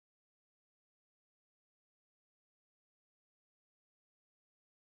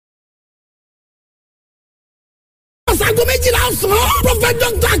aago 12 ọ̀sán. Prophet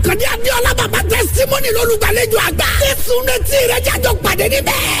Dr. Akande Abiola Baba testimony lólùgbàlejò àgbà. Jésù retí rẹ̀ jájọ pàdé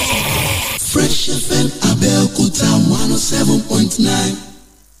níbẹ̀. Fresh FM Abẹ́òkúta 107.9.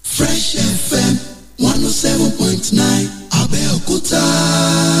 Fresh FM 107.9 Abẹ́òkúta.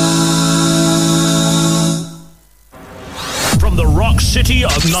 From the rock city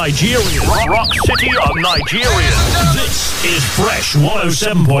of Nigeria. Rock city of Nigeria. This is Fresh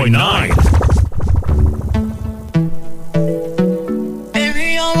 107.9.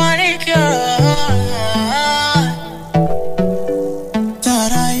 Baby, you're my girl.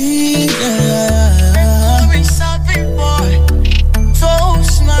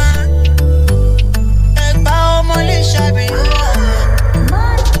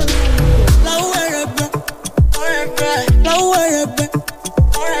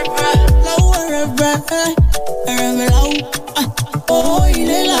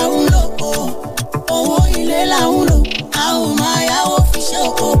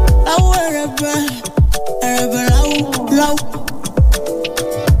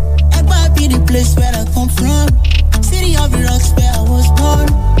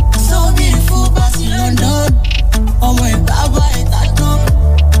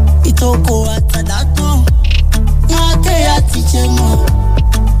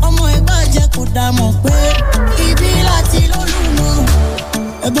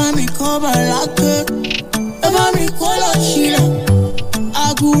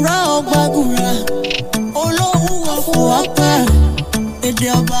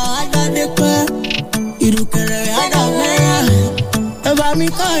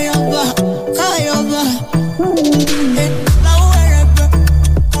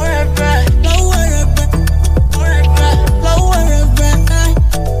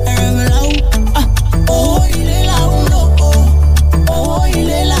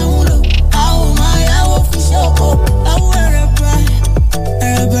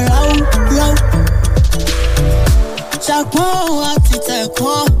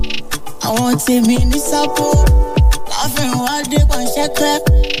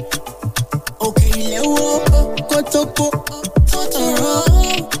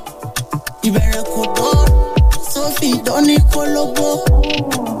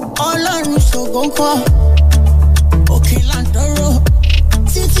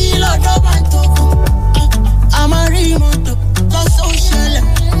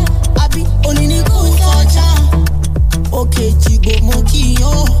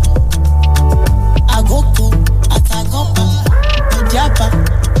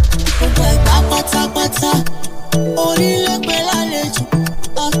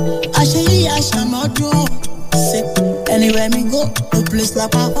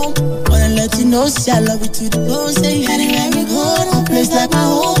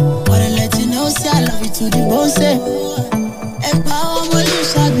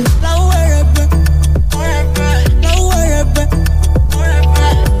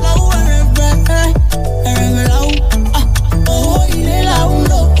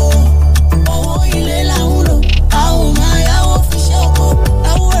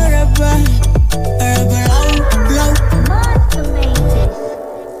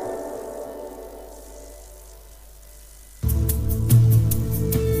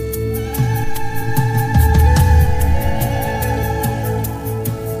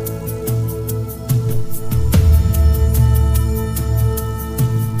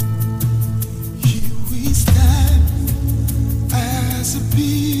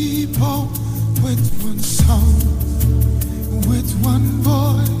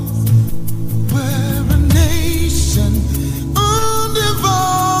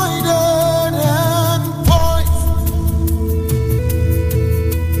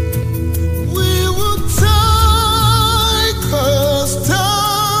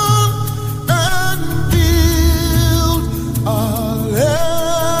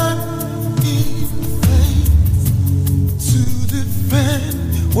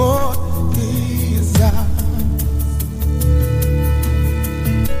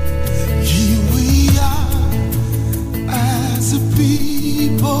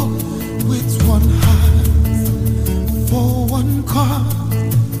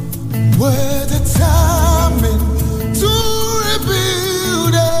 Where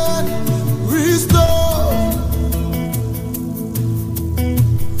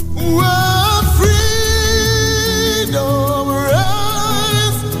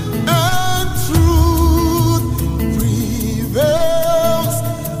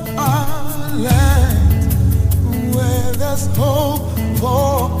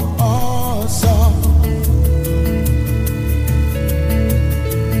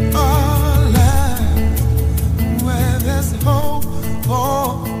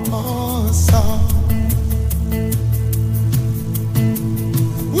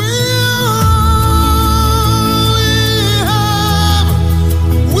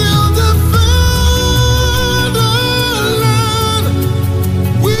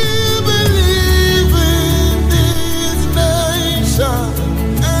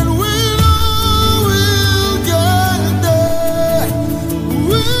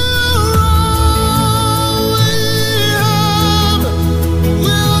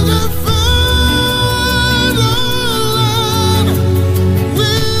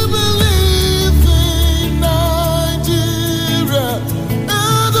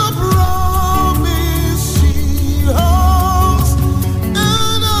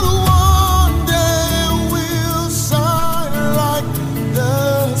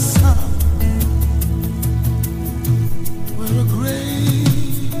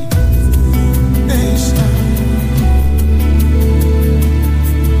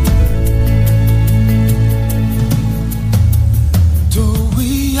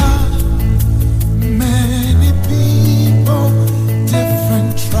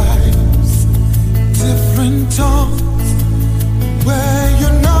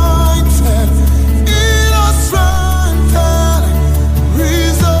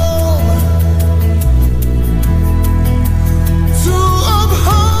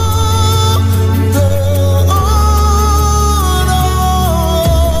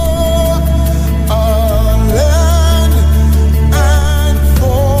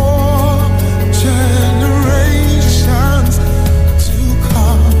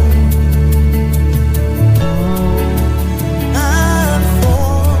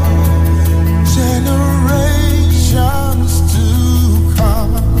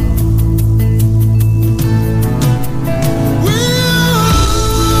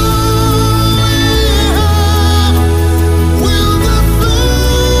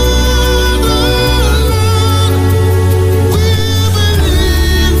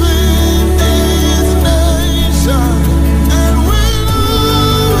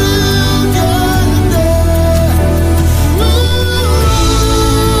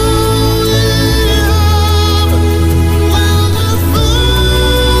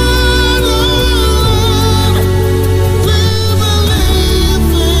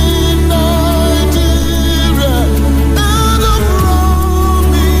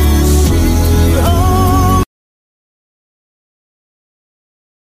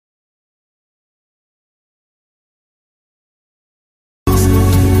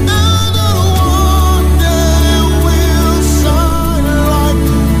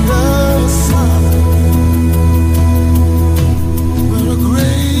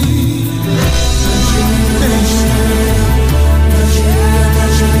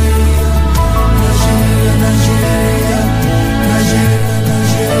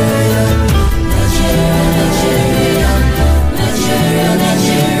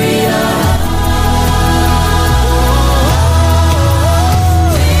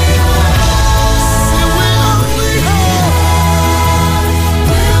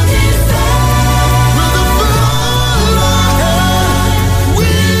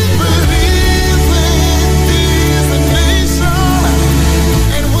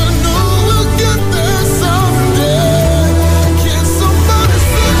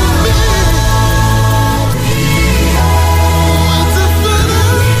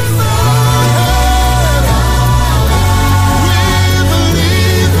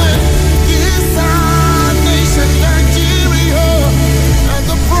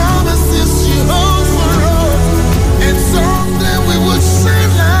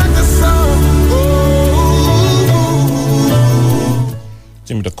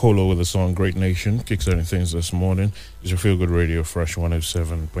Colo with the song Great Nation. Kickstarting things this morning. It's your Feel Good Radio, Fresh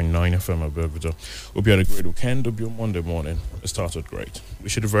 107.9 FM at Belvedere. Hope you had a great weekend. Hope your Monday morning it started great. We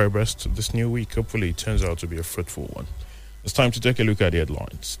should do the very best this new week. Hopefully it turns out to be a fruitful one. It's time to take a look at the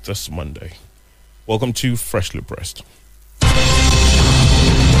headlines this Monday. Welcome to Freshly Pressed.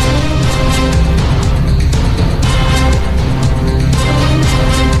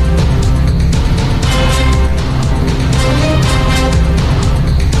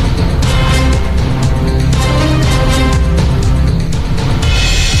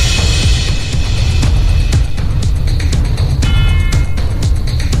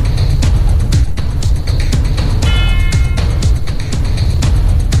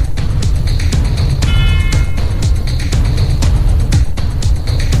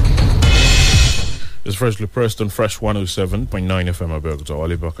 Freshly Pressed on Fresh 107.9 FM Abeokuta.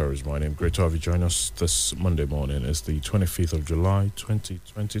 Ali Bakar is my name. Great to have you join us this Monday morning. It's the 25th of July,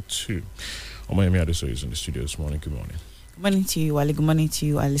 2022. Omayemi Adeso is in the studio this morning. Good morning. Good morning to you, Ali. Good morning to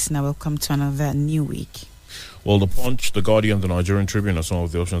you, our listener. Welcome to another new week. Well, The Punch, The Guardian, The Nigerian Tribune are some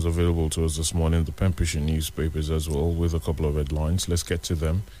of the options available to us this morning. The pen pushing newspapers as well, with a couple of headlines. Let's get to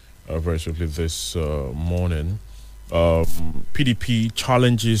them very swiftly this morning. PDP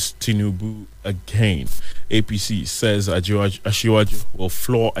challenges Tinubu again. APC says Asiwaju will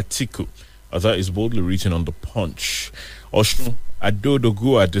floor Atiku. That is boldly written on The Punch. Oshun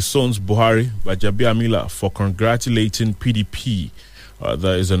Adodogua disowns Buhari by Jabi Amila for congratulating PDP.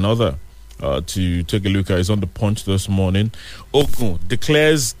 There is another to take a look at. It's on The Punch this morning. Ogun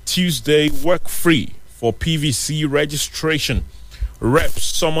declares Tuesday work free for PVC registration. Reps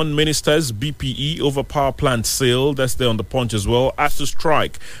summon ministers, BPE over power plant sale. That's there on The Punch as well. ASU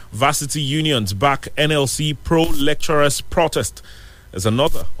strike. Varsity unions back NLC pro-lecturers protest. There's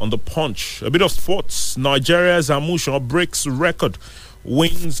another on The Punch. A bit of sports. Nigeria's Amusha breaks record.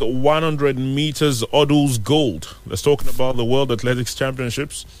 Wins 100 meters hurdles gold. Let's talking about the World Athletics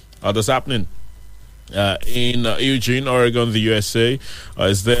Championships. That's happening in Eugene, Oregon, the USA.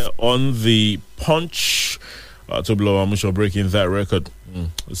 Is there on The Punch. Toblo Amusha breaking that record.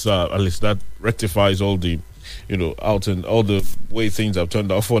 So at least that rectifies all the, out and all the way things have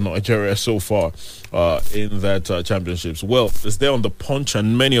turned out for Nigeria so far in that championships. Well, it's there on The Punch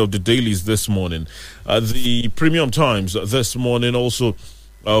and many of the dailies this morning. The Premium Times this morning also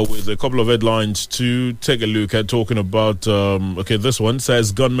with a couple of headlines to take a look at, talking about, this one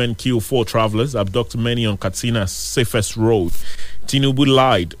says gunmen kill 4 travelers, abduct many on Katsina's safest road. Tinubu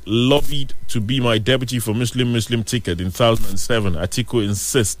lied, lobbied to be my deputy for Muslim ticket in 2007. Atiku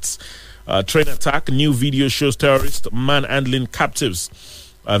insists. Train attack, new video shows terrorist manhandling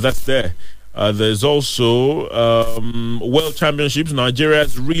captives. That's there. There's also World Championships.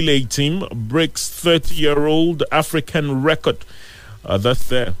 Nigeria's relay team breaks 30-year-old African record. That's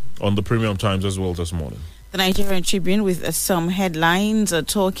there on the Premium Times as well this morning. The Nigerian Tribune with some headlines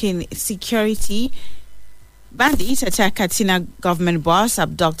talking security. Bandits attack Katsina government bus,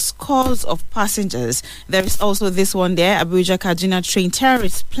 abduct scores of passengers. There is also this one there. Abuja Kaduna train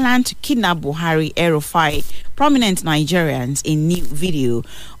terrorists plan to kidnap Buhari, Erufai, prominent Nigerians in new video.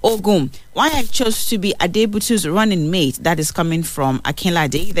 Ogun, why I chose to be Adebutu's running mate. That is coming from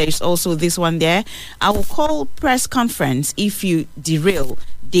Akinlade. There is also this one there. I will call press conference if you derail.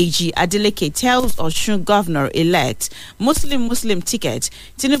 Deji Adeleke tells Osun governor-elect Muslim ticket.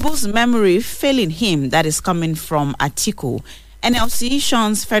 Tinubu's memory failing him. That is coming from Atiku. NLC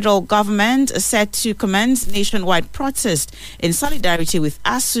shuns federal government set to commence nationwide protest in solidarity with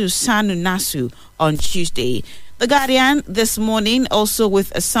ASU Sanu Nasu on Tuesday. The Guardian this morning also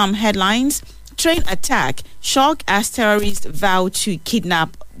with some headlines. Train attack. Shock as terrorists vow to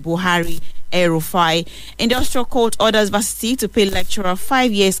kidnap Buhari, Erufai. Industrial court orders varsity to pay lecturer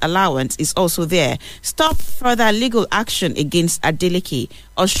 5 years allowance is also there. Stop further legal action against Adeleke.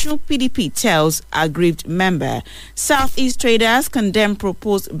 Osun PDP tells aggrieved member. Southeast traders condemn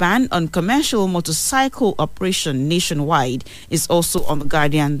proposed ban on commercial motorcycle operation nationwide is also on The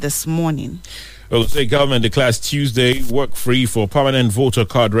Guardian this morning. Well, the state government declares Tuesday work free for permanent voter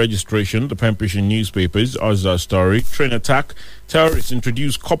card registration. The pen pushing newspapers as our story. Train attack. Terrorists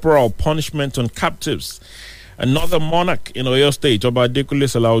introduce corporal punishment on captives. Another monarch in Oyo State, Oba Adekunle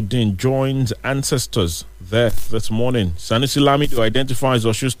Salaudeen, joins ancestors there this morning. Sanusi Lamido identifies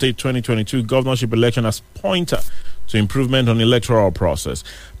Osun State 2022 governorship election as pointer to improvement on electoral process.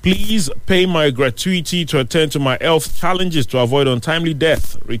 Please pay my gratuity to attend to my health challenges to avoid untimely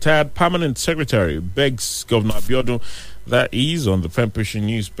death. Retired permanent secretary begs Governor Abiodun. That is on the pen pushing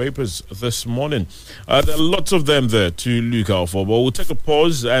newspapers this morning. There are lots of them there to look out for, but we'll take a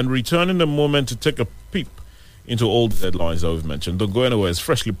pause and return in a moment to take a peep into all the headlines that we've mentioned. Don't go anywhere. It's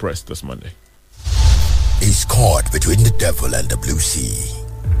freshly pressed this Monday. Is caught between the devil and the blue sea.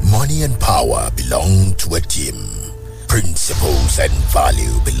 Money and power belong to a team. Principles and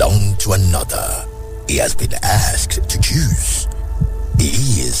value belong to another. He has been asked to choose.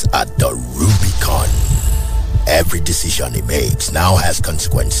 He is at the Rubicon. Every decision he makes now has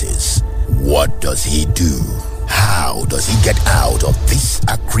consequences. What does he do? How does he get out of this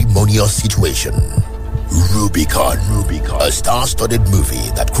acrimonious situation? Rubicon, a star-studded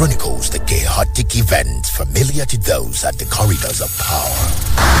movie that chronicles the chaotic events familiar to those at the corridors of power.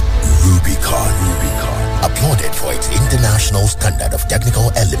 Rubicon, applauded for its international standard of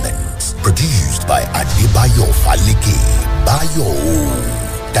technical elements. Produced by Adebayo Falike,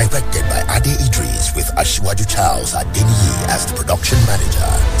 directed by Ade Idris with Ashwaju Charles Adeniyi as the production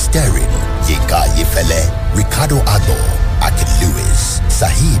manager. Starring Yinka Yefele, Ricardo Agbo, Akin Lewis,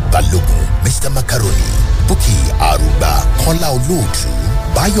 Sahib Balogun, Mr. Macaroni, Buki Aruba, Kola Olotu,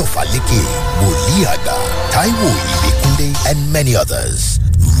 Bayo Falike, Moliaga, Taiwo Ibekunde, and many others.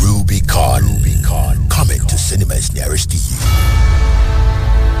 Rubicon, coming to cinemas nearest to you.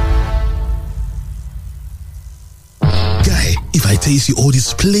 Guy, if I tell you see all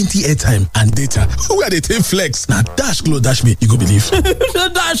this plenty airtime and data, where they take flex? Now dash glow dash me, you go believe.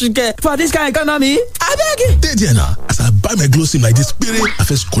 Dash get for this kind of economy. I beg you. Dey there now. As I buy my glow sim like this, spirit, I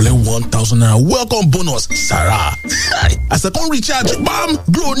first collect 1,000 naira welcome bonus. Sarah. As I come recharge, bam,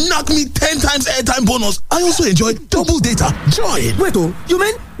 glow knock me 10 times airtime bonus. I also enjoy double data. Join. Wait, oh, you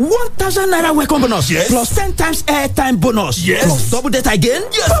mean 1,000 naira welcome bonus? Yes. Plus 10 times airtime bonus. Yes. Plus double data again?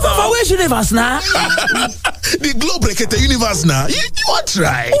 Yes. Papa, where's universe now? The glow break at the universe now. You want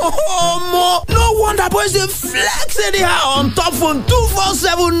try? Oh, no wonder boys they flex anyhow on top phone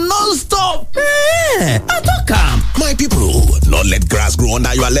 247 non-stop. I talk am. My people, not let grass grow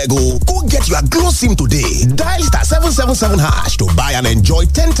under your Lego. Go get your glow sim today. Dial star 777 hash to buy and enjoy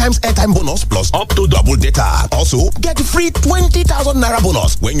 10 times airtime bonus plus up to double data. Also, get free 20,000 naira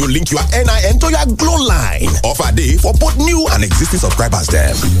bonus when you link your NIN to your glow line. Offer day for both new and existing subscribers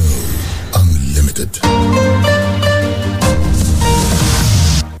them. Glow Unlimited.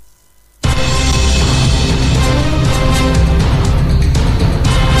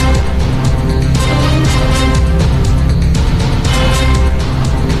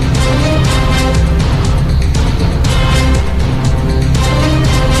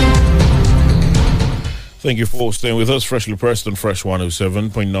 Thank you for staying with us. Freshly pressed on Fresh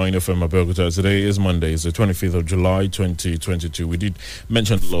 107.9 FM Abeokuta. Today is Monday. It's the 25th of July, 2022. We did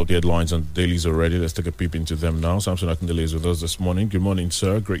mention a lot of the headlines and dailies already. Let's take a peep into them now. Samson Akindele is with us this morning. Good morning,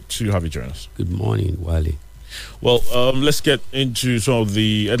 sir. Great to have you join us. Good morning, Wale. Well, let's get into some of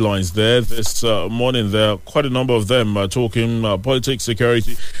the headlines there. This morning, there are quite a number of them talking politics,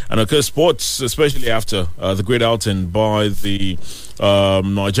 security, and of course sports, especially after the great outing by the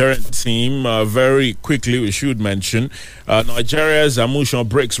Nigerian team. Very quickly, we should mention Nigeria's Amushan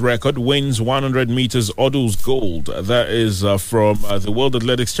breaks record, wins 100 meters hurdles gold. That is from the World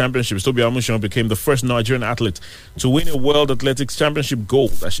Athletics Championships. Tobi Amushan became the first Nigerian athlete to win a World Athletics Championship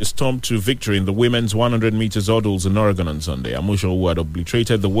gold as she stormed to victory in the women's 100 meters hurdles in Oregon on Sunday. Amushan, who had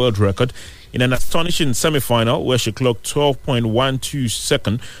obliterated the world record in an astonishing semi-final where she clocked 12.12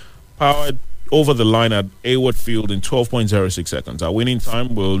 seconds, powered over the line at Hayward Field in 12.06 seconds. Our winning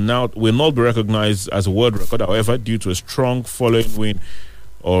time will not be recognized as a world record, however, due to a strong following win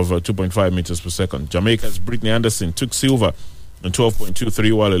of 2.5 meters per second. Jamaica's Brittany Anderson took silver in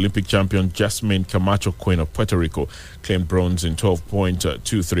 12.23, while Olympic champion Jasmine Camacho, Queen of Puerto Rico, claimed bronze in 12.23.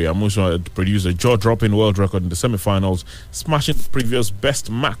 Amushan had produced a jaw-dropping world record in the semi-finals, smashing the previous best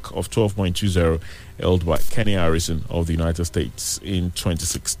mark of 12.20 held by Kenny Harrison of the United States in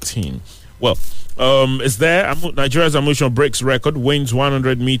 2016. Well, it's there. Nigeria's Amushan breaks record, wins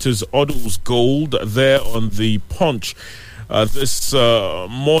 100 meters hurdles gold there on the Punch this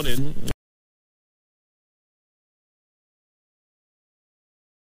morning.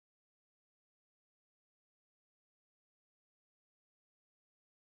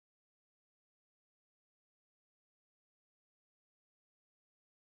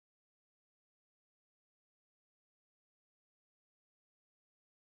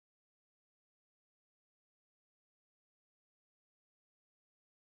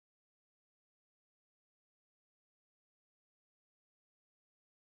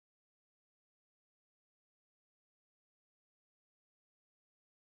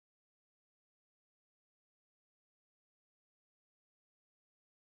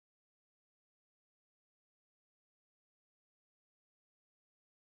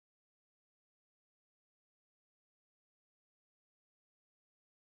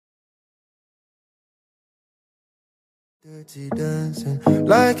 Dirty dancing,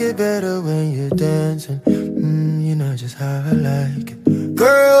 like it better when you're dancing. You know just how I like it.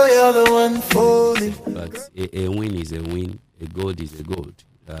 Girl, you're the one for me. But a win is a win, a gold is a gold.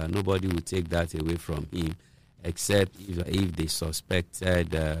 Nobody will take that away from him, except if they suspected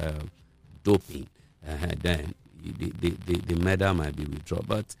doping. Then the medal might be withdrawn.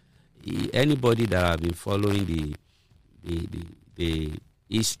 But anybody that have been following the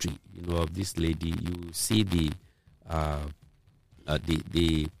history, of this lady, you see the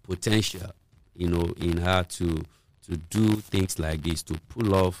potential, in her to do things like this, to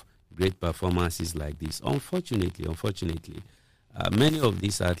pull off great performances like this. Unfortunately, many of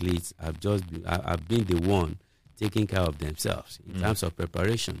these athletes have been the one taking care of themselves in terms of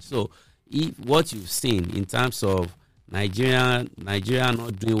preparation. So, if what you've seen in terms of Nigeria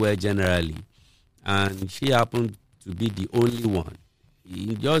not doing well generally, and she happened to be the only one,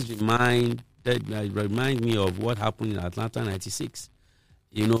 it just reminds me of what happened in Atlanta '96.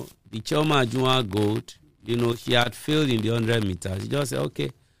 The Chioma Ajunwa gold, she had failed in the 100 meters. She just said,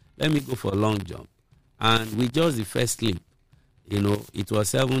 okay, let me go for a long jump. And with just the first leap, it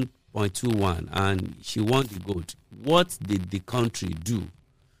was 7.21, and she won the gold. What did the country do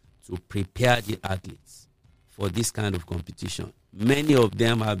to prepare the athletes for this kind of competition? Many of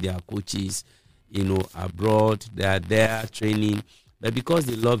them have their coaches, abroad. They are there training. But because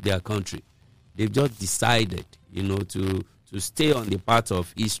they love their country, they've just decided, to stay on the path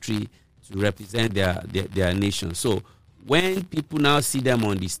of history, to represent their nation. So when people now see them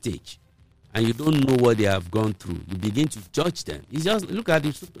on the stage and you don't know what they have gone through, you begin to judge them. You just look at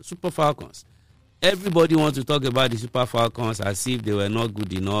the Super Falcons. Everybody wants to talk about the Super Falcons as if they were not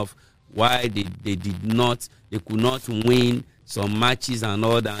good enough, why they could not win some matches and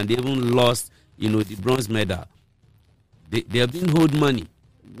all that, and they even lost, the bronze medal. They have been owed money.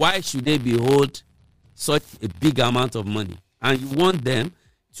 Why should they be owed such a big amount of money? And you want them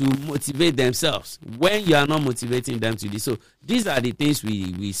to motivate themselves when you are not motivating them to this. So these are the things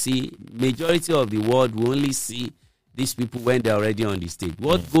we see. Majority of the world will only see these people when they're already on the stage.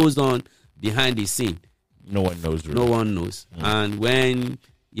 What goes on behind the scene, no one knows. Really. No one knows. And when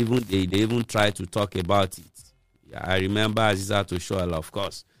even they even try to talk about it, I remember Aziza Oshoala, of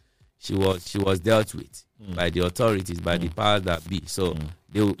course, she was dealt with by the authorities, by the powers that be. So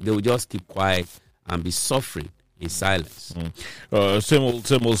they will just keep quiet and be suffering in silence. Same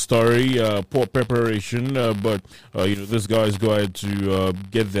old story. Poor preparation, but this guys go ahead to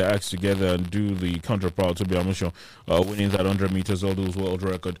get their acts together and do the counterpart to Biamusho, winning that 100 meters, all those world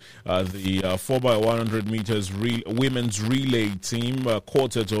record. The 4x100 meters women's relay team,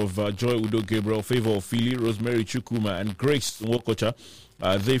 quartet of Joy Udo Gabriel, Favor Ofili, Rosemary Chukuma, and Grace Nwokocha.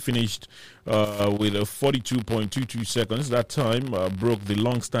 They finished with a 42.22 seconds. That time broke the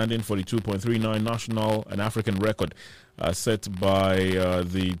long-standing 42.39 national and African record set by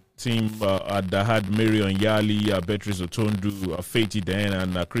the team that had Marion Yali, Beatrice Otondu, Fati Den,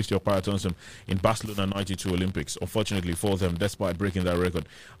 and Christian Paratonson in Barcelona 92 Olympics. Unfortunately for them, despite breaking that record,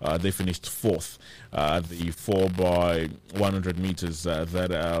 they finished fourth at the 4x100 meters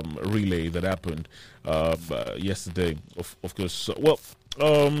that relay that happened yesterday. Of course,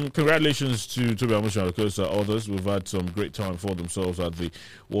 congratulations to Tobi Amusan, because others who've had some great time for themselves at the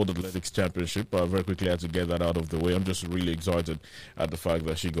World Athletics Championship. Very quickly had to get that out of the way. I'm just really excited at the fact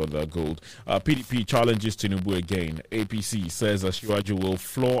that she got that gold. PDP challenges Tinubu again. APC says Asiwaju will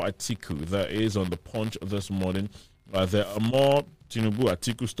floor Atiku. That is on the Punch this morning. There are more Tinubu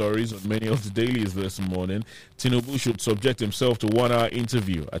Atiku stories on many of the dailies this morning. Tinubu should subject himself to 1-hour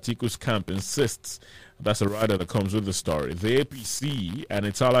interview. Atiku's camp insists. That's a rider that comes with the story. The APC and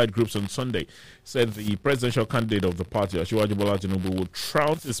its allied groups on Sunday said the presidential candidate of the party, Asiwaju Bola Tinubu, will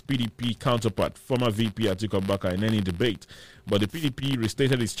trounce his PDP counterpart, former VP Atiku Abubakar, in any debate. But the PDP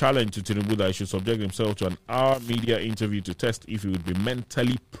restated his challenge to Tinubu that he should subject himself to an hour media interview to test if he would be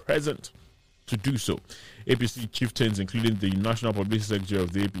mentally present to do so. APC chieftains, including the National Publicity Secretary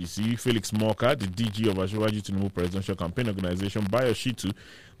of the APC, Felix Morka, the DG of Asiwaju Tinubu Presidential Campaign Organization, Bayo Shitu,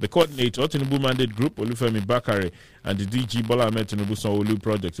 the coordinator, Tinubu Mandate Group, Olufemi Bakare, and the DG Bola Ahmed Tinubu Sanwo-Olu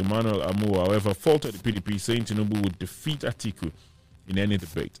Project, Emmanuel Amu, however, faulted the PDP, saying Tinubu would defeat Atiku in any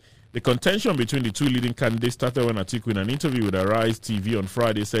debate. The contention between the two leading candidates started when Atiku, in an interview with Arise TV on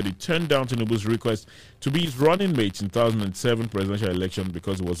Friday, said he turned down Tinubu's request to be his running mate in 2007 presidential election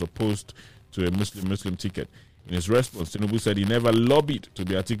because he was opposed to a Muslim ticket. In his response, Tinubu said he never lobbied to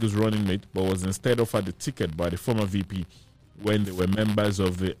be Atiku's running mate, but was instead offered the ticket by the former VP when they were members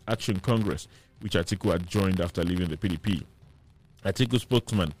of the Action Congress, which Atiku had joined after leaving the PDP. Atiku's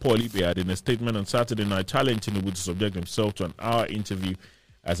spokesman, Paul Ibe, had in a statement on Saturday night challenged Tinubu to subject himself to an hour interview,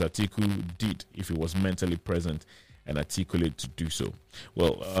 as Atiku did if he was mentally present and articulate to do so.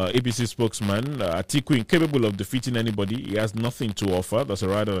 Well, APC spokesman Atiku, incapable of defeating anybody, he has nothing to offer. That's a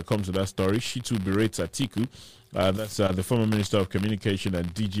writer that comes to that story. Shitu berates Atiku. That's the former Minister of Communication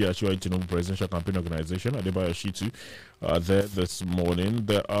and DG Asiwaju Tinubu Presidential Campaign Organization, Adebayo Shitu, there this morning.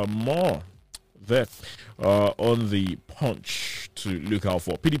 There are more there on the Punch to look out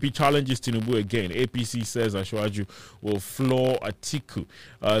for. PDP challenges Tinubu again. APC says Asiwaju will floor Atiku.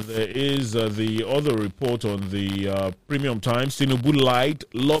 There is the other report on the Premium Times. Tinubu lied,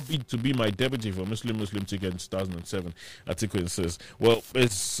 lobbied to be my deputy for Muslim ticket in 2007. Atiku insists. Well,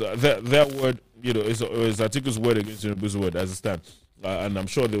 it's their word, is Atiku's word against Tinubu's word as it stands. And I'm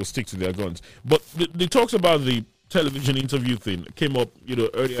sure they will stick to their guns. But the talks about the television interview thing came up,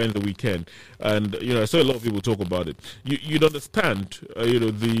 earlier in the weekend, and I saw a lot of people talk about it. You'd understand,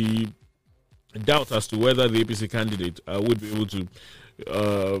 the doubt as to whether the APC candidate would be able to,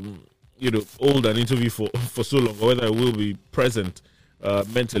 hold an interview for so long, or whether it will be present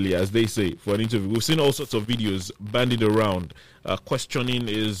mentally, as they say, for an interview. We've seen all sorts of videos bandied around, questioning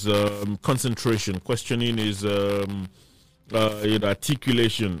his concentration, questioning his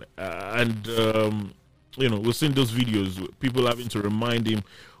articulation, and we've seen those videos, people having to remind him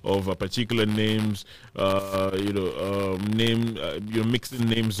of particular names, mixing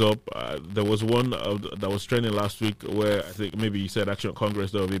names up. There was one that was trending last week where I think maybe he said Action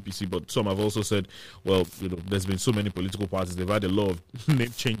Congress of APC, but some have also said, well, there's been so many political parties, they've had a lot of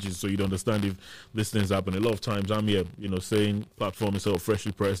name changes, so you'd understand if these things happen. A lot of times I'm here, saying platform instead of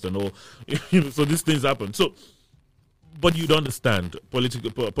freshly pressed and all, so these things happen. So, but you'd understand,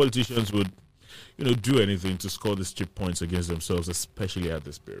 politicians would do anything to score these cheap points against themselves, especially at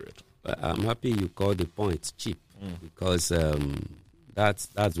this period. I'm happy you call the points cheap, because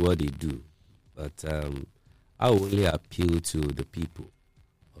that's what they do. But I only appeal to the people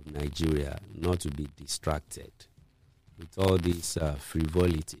of Nigeria not to be distracted with all these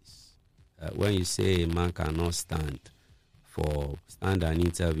frivolities. When you say a man cannot stand an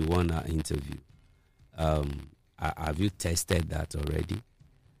interview, 1 hour interview, have you tested that already?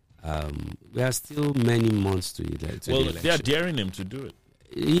 We are still many months to the election. They are daring him to do it.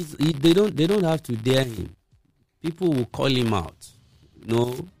 They don't have to dare him. People will call him out.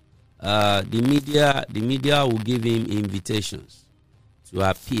 The media will give him invitations to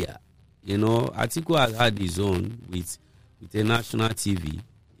appear. Atiku has had his own with a national TV.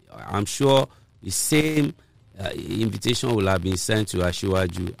 I'm sure the same invitation will have been sent to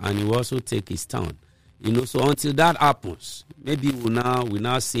Asiwaju, and he will also take his turn. So until that happens, maybe we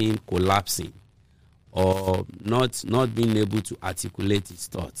now see him collapsing or not being able to articulate his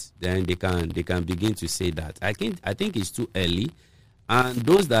thoughts. Then they can begin to say that. I think it's too early, and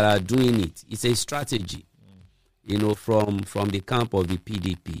those that are doing it, it's a strategy. From the camp of the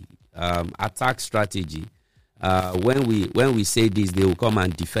PDP, attack strategy. When we say this, they will come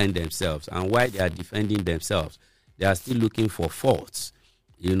and defend themselves, and while they are defending themselves, they are still looking for faults.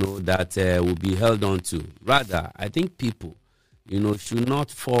 That will be held on to. Rather, I think people, should not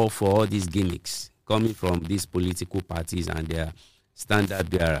fall for all these gimmicks coming from these political parties and their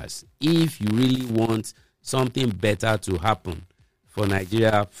standard bearers. If you really want something better to happen for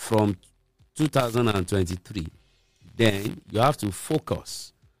Nigeria from 2023, then you have to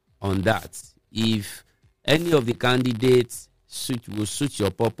focus on that. If any of the candidates will suit your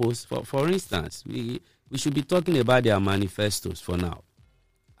purpose, for instance, we should be talking about their manifestos for now.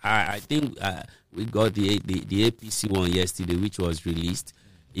 I think we got the APC one yesterday, which was released,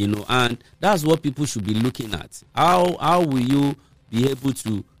 and that's what people should be looking at. How will you be able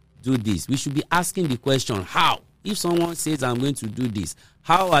to do this? We should be asking the question, how? If someone says, I'm going to do this,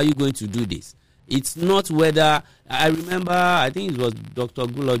 how are you going to do this? It's not whether, I remember, I think it was Dr.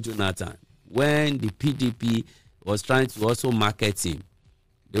 Goodluck Jonathan, when the PDP was trying to also market him.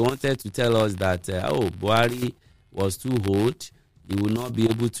 They wanted to tell us that, Buhari was too old, he will not be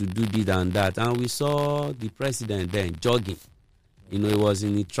able to do this and that. And we saw the president then jogging. He was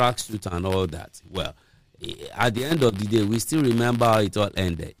in the tracksuit and all that. Well, at the end of the day, we still remember how it all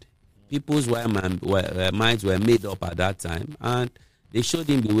ended. People's minds were made up at that time, and they showed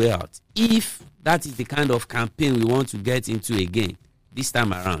him the way out. If that is the kind of campaign we want to get into again, this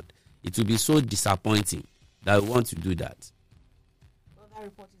time around, it will be so disappointing that we want to do that. Well, that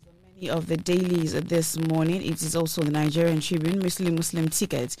report is on many of the dailies this morning. It is also the Nigerian Tribune. Muslim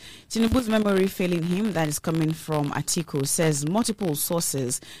ticket. Tinubu's memory failing him, that is coming from Atiku, says multiple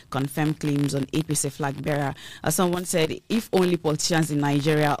sources confirm claims on APC flag bearer. As someone said, if only politicians in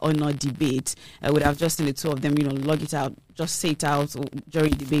Nigeria honor debate, I would have just seen the two of them, log it out, just say it out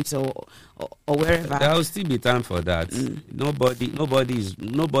during debate or wherever. There will still be time for that.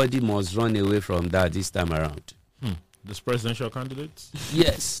 Nobody must run away from that this time around. This presidential candidates?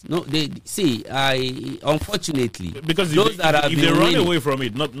 Yes. No, they see. Unfortunately, because those that have if been they run winning, away from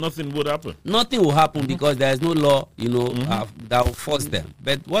it, nothing would happen. Nothing will happen because there is no law, that will force them.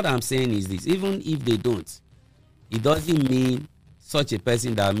 But what I'm saying is this: even if they don't, it doesn't mean such a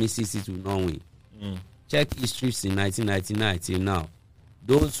person that misses it will not win. Check history in 1999 till now.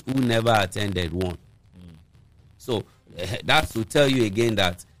 Those who never attended won. So that's to tell you again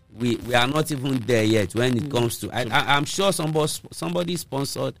that we are not even there yet when it comes to. I'm sure somebody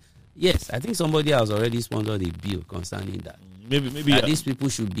sponsored. Yes, I think somebody has already sponsored a bill concerning that. Maybe that these people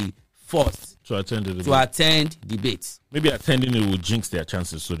should be forced to attend the debate. To attend debates. Maybe attending it will jinx their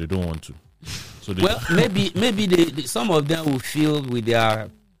chances, so they don't want to. So maybe some of them will feel with their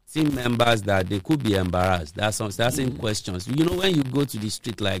team members that they could be embarrassed. That's some certain questions. When you go to the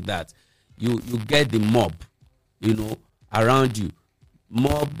street like that, you get the mob, around you.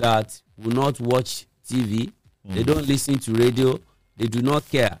 Mob that will not watch TV. They don't listen to radio. They do not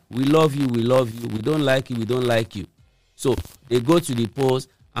care. We love you. We love you. We don't like you. We don't like you. So they go to the polls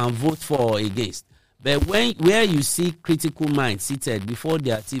and vote for or against. But where you see critical minds seated before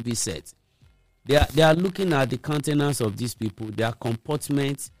their TV set, they are looking at the countenance of these people, their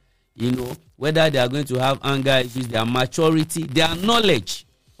comportment, whether they are going to have anger issues, their maturity, their knowledge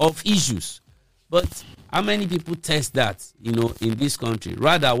of issues. But how many people test that, in this country?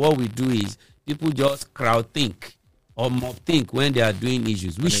 Rather, what we do is people just crowd think or mob think when they are doing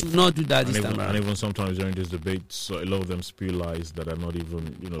issues. We should not do that this time around. And even sometimes during these debates, a lot of them spew lies that are not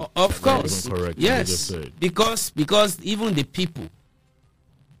even, of course, even correct. Yes, because even the people,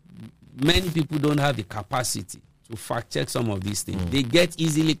 many people don't have the capacity to fact check some of these things. They get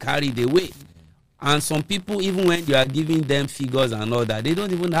easily carried away. And some people, even when you are giving them figures and all that, they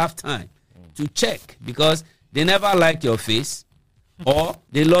don't even have time to check because they never like your face or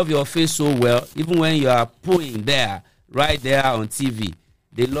they love your face so well. Even when you are pulling there, right there on TV,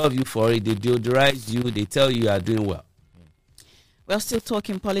 they love you for it. They deodorize you. They tell you are doing well. We're still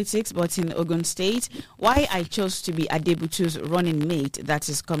talking politics, but in Ogun State, why I chose to be Adebutu's running mate, that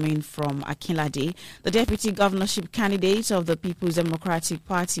is coming from Akinlade, the deputy governorship candidate of the People's Democratic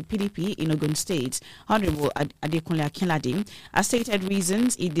Party, PDP, in Ogun State, Honorable Adekunle Akinlade, has stated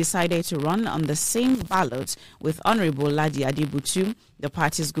reasons he decided to run on the same ballot with Honorable Ladi Adebutu, the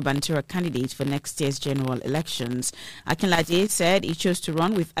party's gubernatorial candidate for next year's general elections. Akinlade said he chose to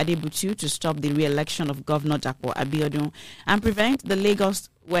run with Adebutu to stop the re-election of Governor Dapo Abiodun and prevent the Lagos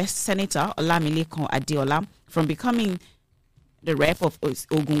West Senator Olamilekan Adeola from becoming the rep of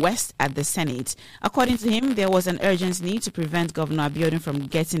Ogun West at the Senate. According to him, there was an urgent need to prevent Governor Abiodun from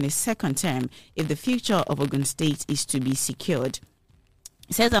getting a second term if the future of Ogun State is to be secured.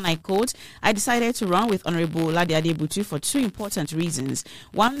 He says, and I quote, I decided to run with Honorable Ladi Adebutu for two important reasons.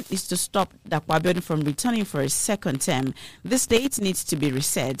 One is to stop Dapo Abiodun from returning for a second term. The state needs to be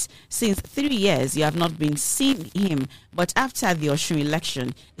reset. Since 3 years, you have not been seeing him, but after the Osun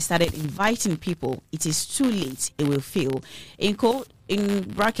election, he started inviting people. It is too late, he will fail. In quote, in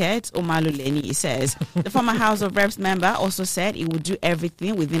brackets, Omaluleni, he says, the former House of Reps member also said he would do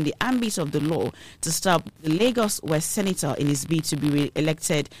everything within the ambit of the law to stop the Lagos West Senator in his bid to be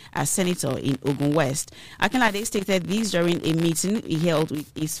re-elected as Senator in Ogun West. Akinlade stated this during a meeting he held with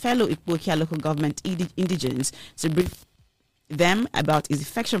his fellow Ikpokia local government indigents to brief them about his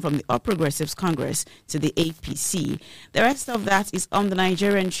defection from the All Progressives Congress to the APC. The rest of that is on the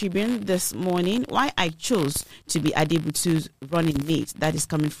Nigerian Tribune this morning. Why I chose to be Adebutu's running mate. That is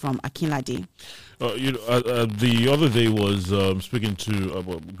coming from Akinlade. The other day was speaking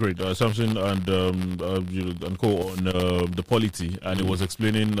to Samson and co on the polity, and he was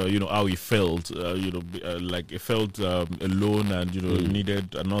explaining how he felt like he felt alone and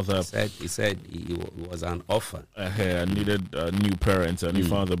needed another. He said he was an orphan and needed new parents and new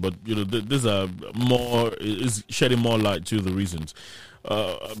father. But these are is shedding more light to the reasons.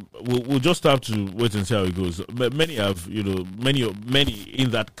 We'll just have to wait and see how it goes. Many have, many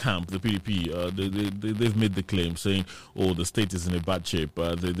in that camp, the PDP, they've made the claim saying, "Oh, the state is in a bad shape.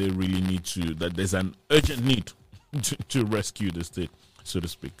 They really need to. That there's an urgent need to rescue the state, so to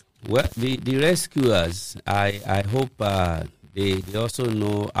speak." Well, the rescuers, I hope they also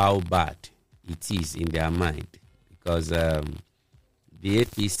know how bad it is in their mind, because the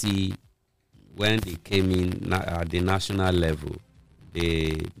APC, when they came in at the national level,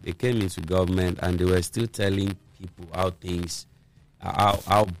 they came into government and they were still telling people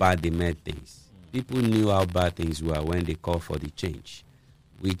how bad they made things. People knew how bad things were when they called for the change,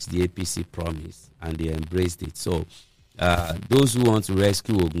 which the APC promised, and they embraced it. So those who want to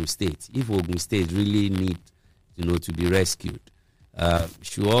rescue Ogun State, if Ogun State really need to be rescued,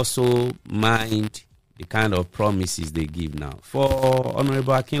 should also mind the kind of promises they give now. For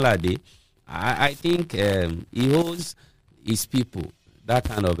Honorable Akinlade, I think he owes his people that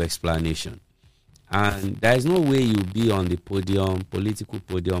kind of explanation. And there is no way you'll be on the podium, political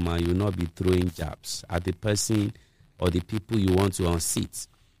podium, and you'll not be throwing jabs at the person or the people you want to unseat.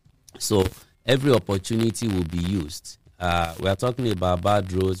 So every opportunity will be used. We are talking about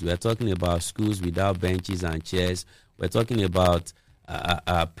bad roads. We are talking about schools without benches and chairs. We're talking about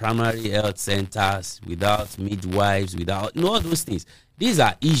primary health centers without midwives, without all those things. These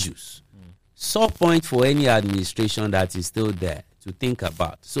are issues. Sore point for any administration that is still there to think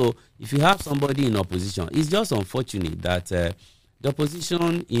about. So if you have somebody in opposition, it's just unfortunate that the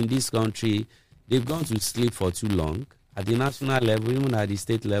opposition in this country, they've gone to sleep for too long at the national level, even at the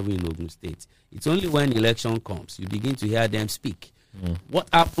state level in Ogun State. It's only when election comes you begin to hear them speak. What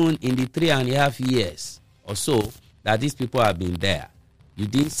happened in the 3.5 years or so that these people have been there? You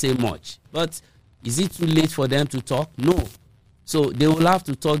didn't say much. But is it too late for them to talk? No. So they will have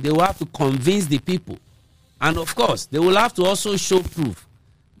to talk. They will have to convince the people. And of course, they will have to also show proof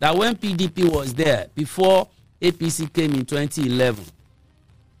that when PDP was there, before APC came in 2011,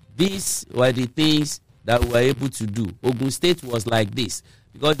 these were the things that we were able to do. Ogun State was like this.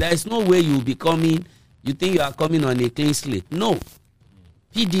 Because there is no way you will be coming, you think you are coming on a clean slate. No.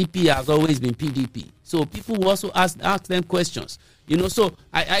 PDP has always been PDP. So people will also ask them questions. So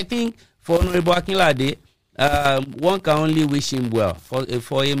I think for Honorable Akinlade, one can only wish him well.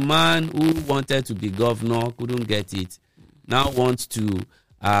 For a man who wanted to be governor, couldn't get it, now wants to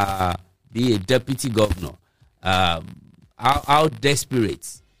be a deputy governor. How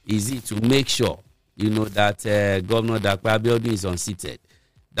desperate is it to make sure, that Governor Dapo Abiodun is unseated?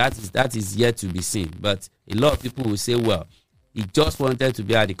 That is yet to be seen. But a lot of people will say, well, he just wanted to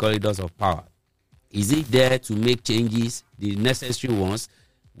be at the corridors of power. Is he there to make changes, the necessary ones?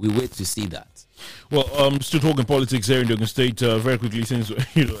 We wait to see that. Well, still talking politics here in the Ogun State very quickly, since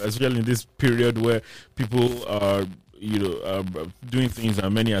especially in this period where people are doing things,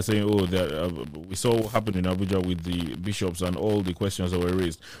 and many are saying, we saw what happened in Abuja with the bishops and all the questions that were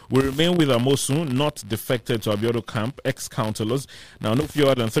raised. We remain with Amosun, not defected to Abiodun camp, ex-councillors. Now, no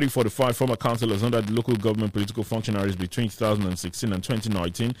fewer than 345 former councillors under the local government political functionaries between 2016 and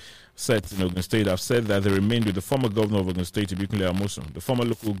 2019 set in Ogun State have said that they remained with the former governor of Ogun State, Ibikunle Amosun. The former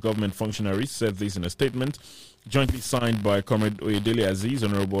local government functionaries said this in a statement jointly signed by Comrade Oyedele Aziz,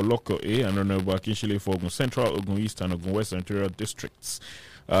 Honorable Loko A, and Honorable Akinshile for Ogun Central, Ogun East, and Ogun West Senatorial districts.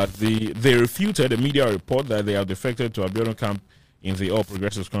 They refuted a media report that they are defected to Abiodun camp in the All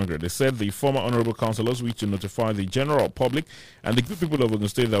Progressives Congress. They said the former honorable councillors wish to notify the general public and the good people of Ogun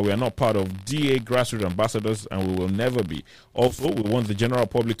State that we are not part of DA grassroots ambassadors, and we will never be. Also, we want the general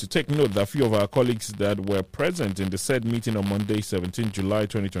public to take note that few of our colleagues that were present in the said meeting on Monday, 17 July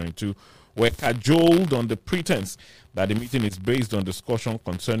 2022, were cajoled on the pretense that the meeting is based on discussion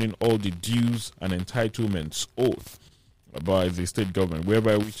concerning all the dues and entitlements owed by the state government,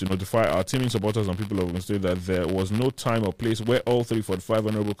 whereby we wish to notify our teaming supporters and people of Ogun State that there was no time or place where all 345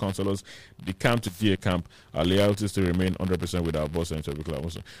 honorable councillors decamped to DA camp. Our loyalties to remain 100% with our boss, Senator Ibikunle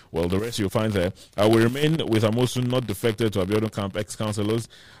Amosun. Well, the rest you'll find there. We remain with Amosun, not defected to Abiodun camp, ex-councillors.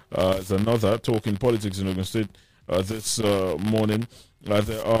 It's another talking politics in Ogun State this morning.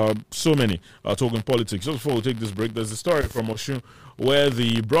 There are so many talking politics. Just before we take this break, there's a story from Osun where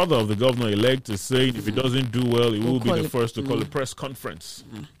the brother of the governor-elect is saying if he doesn't do well, he will be the first to call a press conference.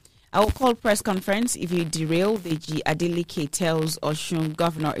 I will call press conference if you derail. Deji Adeleke tells Osun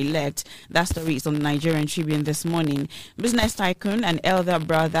governor-elect. That story is on the Nigerian Tribune this morning. Business tycoon and elder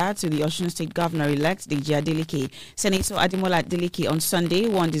brother to the Osun State governor-elect, Deji Adeleke, Senator Ademola Adeleke, on Sunday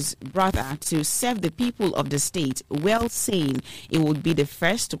warned his brother to serve the people of the state, well saying he would be the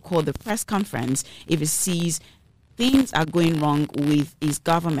first to call the press conference if he sees things are going wrong with his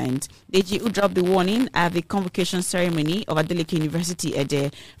government. Deji, who dropped the warning at the convocation ceremony of Adeleke University,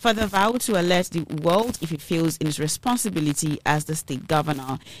 Ede, further vowed to alert the world if he fails in his responsibility as the state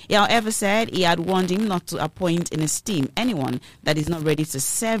governor. He, however, said he had warned him not to appoint in his team anyone that is not ready to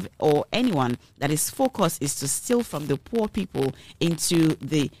serve or anyone that his focus is to steal from the poor people into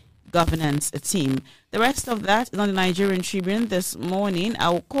the governance team. The rest of that is on the Nigerian Tribune this morning. I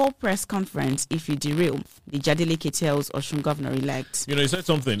will call press conference if you derail. The Adeleke tells Osun governor-elect. He said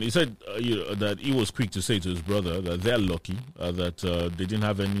something. He said that he was quick to say to his brother that they're lucky that they didn't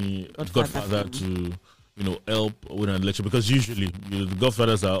have any godfather to help with an election, because usually the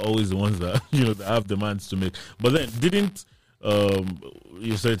godfathers are always the ones that that have demands to make. But then didn't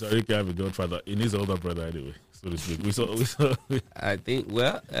you said Adeleke have a godfather in his older brother anyway? So to speak. We saw. I think,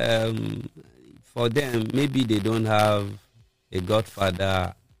 for them, maybe they don't have a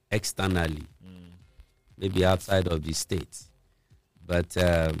godfather externally. maybe outside of the state. But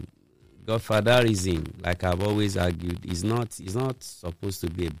godfatherism, like I've always argued, is not supposed to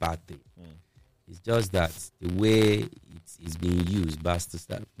be a bad thing. It's just that the way it's being used,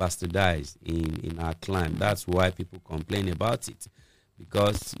 bastardized in our climate. That's why people complain about it.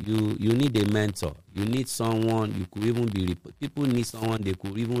 Because you need a mentor. You need someone you could even be. People need someone they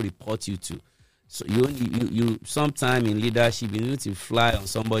could even report you to. So you sometime in leadership, you need to fly on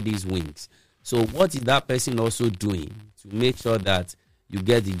somebody's wings. So what is that person also doing to make sure that you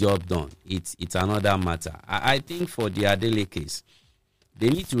get the job done? It's another matter. I think for the Adele case, they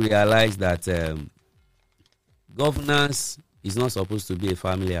need to realize that governance is not supposed to be a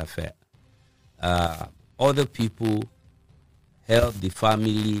family affair. Other people help the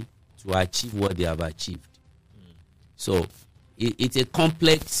family to achieve what they have achieved. So it's a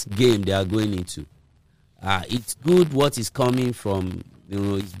complex game they are going into. It's good what is coming from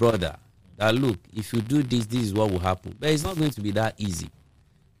his brother. That look, if you do this is what will happen. But it's not going to be that easy.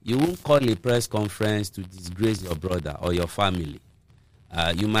 You won't call a press conference to disgrace your brother or your family.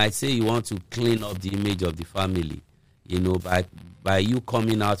 You might say you want to clean up the image of the family, by you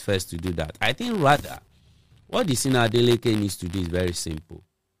coming out first to do that. I think rather, what the Sina Adeleke needs to do is very simple.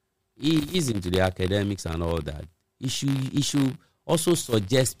 He is into the academics and all that. He should also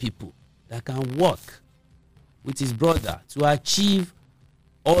suggest people that can work with his brother to achieve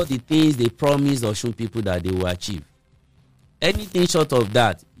all the things they promised Osun people that they will achieve. Anything short of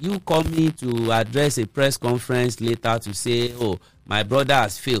that, you coming to address a press conference later to say, oh, my brother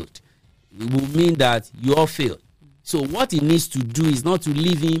has failed, it will mean that you all failed. So what he needs to do is not to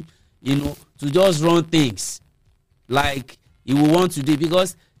leave him, to just run things like he will want to do,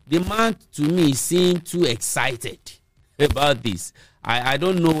 because the man to me seemed too excited about this. I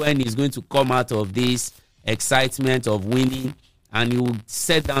don't know when he's going to come out of this excitement of winning and he will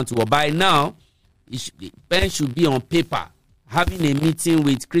sit down to, by now, pen should be on paper, having a meeting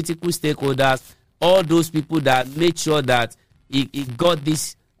with critical stakeholders, all those people that made sure that he got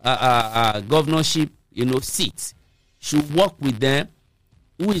this governorship, seat, should work with them.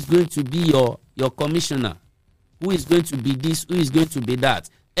 Who is going to be your commissioner? Who is going to be this? Who is going to be that?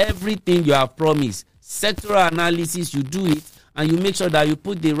 Everything you have promised, sectoral analysis, you do it, and you make sure that you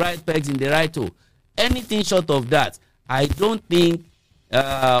put the right pegs in the right hole. Anything short of that, I don't think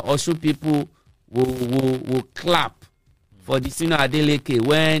Osun people will clap for the Sina Adeleke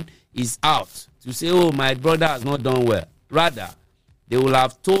when he's out to say, oh, my brother has not done well. Rather, they will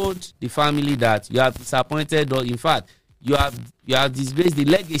have told the family that you have disappointed, or in fact, you have disgraced the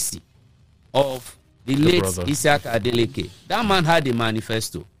legacy of the late Isiaka Adeleke. That man had a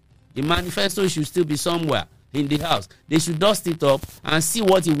manifesto. The manifesto should still be somewhere in the house. They should dust it up and see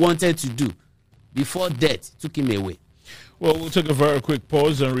what he wanted to do before death took him away. Well, we'll take a very quick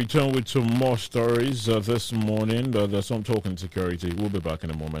pause and return with some more stories this morning. There's some talking security. We'll be back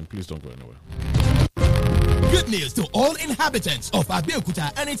in a moment. Please don't go anywhere. Good news to all inhabitants of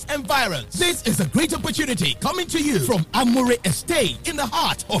Abeokuta and its environs. This is a great opportunity coming to you from Amore Estate in the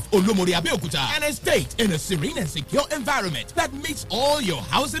heart of Olomori Abeokuta. An estate in a serene and secure environment that meets all your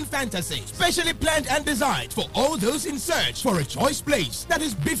housing fantasies. Specially planned and designed for all those in search for a choice place that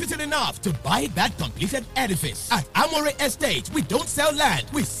is befitting enough to buy that completed edifice. At Amore Estate, we don't sell land,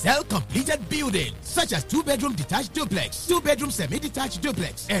 we sell completed buildings, such as 2-bedroom detached duplex, 2-bedroom semi-detached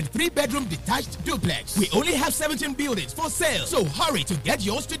duplex, and 3-bedroom detached duplex. We only have 17 buildings for sale, so hurry to get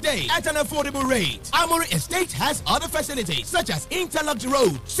yours today at an affordable rate. Amore Estate has other facilities such as interlocked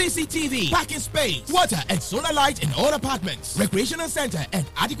road, CCTV, parking space, water and solar light in all apartments, recreational center and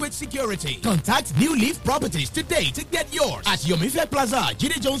adequate security. Contact New Leaf Properties today to get yours at Yomife Plaza,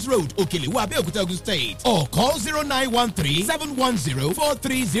 Jide Jones Road, Okelewa, Abeokuta, Ogun State, or call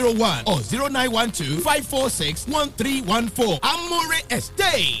 0913-710-4301 or 0912-546-1314. Amore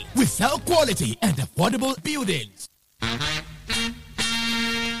Estate. We sell quality and affordable buildings.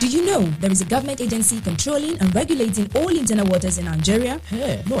 Do you know there is a government agency controlling and regulating all internal waters in Nigeria?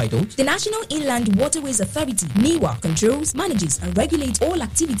 No, I don't. The National Inland Waterways Authority, NIWA, controls, manages, and regulates all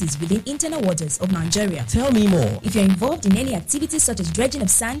activities within internal waters of Nigeria. Tell me more. If you're involved in any activities such as dredging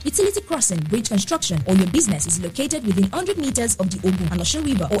of sand, utility crossing, bridge construction, or your business is located within 100 meters of the Ogun and Osun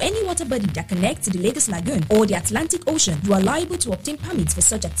River or any water body that connects to the Lagos Lagoon or the Atlantic Ocean, you are liable to obtain permits for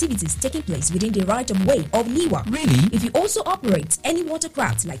such activities taking place within the right of way of NIWA. Really? If you also operate any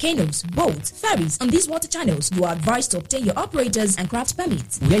watercraft like canoes, boats, ferries. On these water channels, you are advised to obtain your operators and craft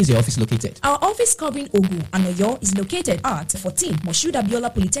permits. Where is your office located? Our office covering Ogun and Oyo is located at 14 Moshood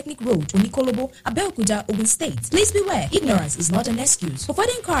Abiola Polytechnic Road, Onikolobo, Abeokuta, Ogun State. Please beware, ignorance is not an excuse. For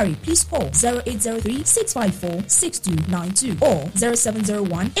further inquiry, please call 0803-654-6292 or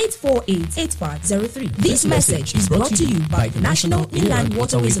 0701-848-8503. This message is brought to you by the National Inland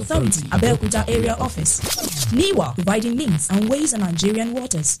Waterways Authority, Abeokuta Area Office. NIWA, providing means and ways on Nigerian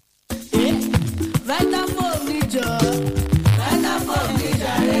waters.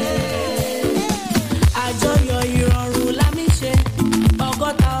 Àjọyọ̀ ìrọ̀rùn lámì ṣe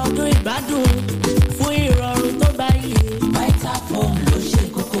ọgọ́ta ọdún ìgbádùn fún ìrọ̀rùn tó báyìí. Vitafoam ló ṣe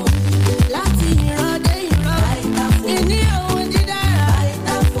kókó. Láti ìran dé ìran, ìní ohun dídára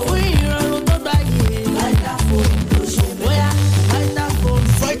fún ìrọ̀rùn tó báyìí. Vitafoam ló ṣe bóyá Vitafoam.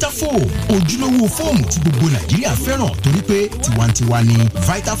 Vitafoam ojúlówó fóòmù tí gbogbo Nàìjíríà fẹ́ràn torí pé tiwantiwa ni.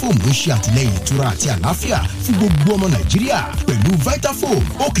 Vitafoam ló ṣe àtìlẹ́yìn ìtura àti àlàáfíà fún gbogbo ọmọ Nàìjíríà. Pẹ̀lú Vitafoam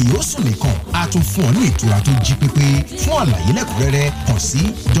ó kì yóò sùn nìkan, a tún fún ọ ní ìtura tó jí pépé. Fún àlàyé lẹ́kùnrẹ́rẹ́ kàn sí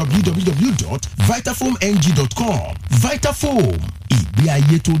www.vitafoamng.com. Vitafoam, ìgbé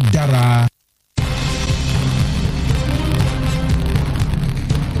ayé tó dára.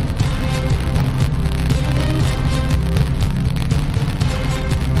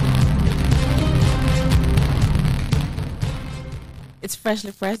 It's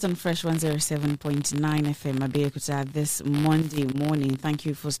freshly pressed on Fresh 107.9 FM Abeokuta this Monday morning. Thank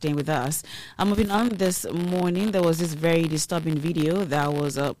you for staying with us. Moving on this morning, there was this very disturbing video that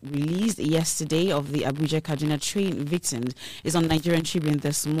was released yesterday of the Abuja-Kaduna train victims. It's on Nigerian Tribune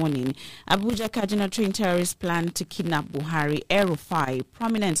this morning. Abuja-Kaduna train terrorists plan to kidnap Buhari, El-Rufai,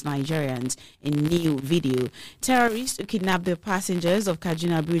 prominent Nigerians in new video. Terrorists who kidnapped the passengers of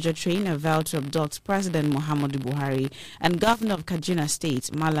Kaduna-Abuja train have vowed to abduct President Muhammadu Buhari and Governor of Kaduna State,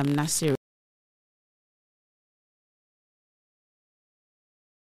 Malam Nasir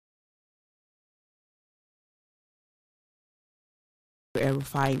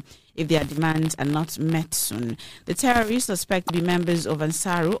El-Rufai if their demands are not met soon. The terrorists suspect to be members of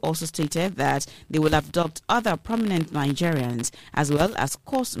Ansaru also stated that they will abduct other prominent Nigerians as well as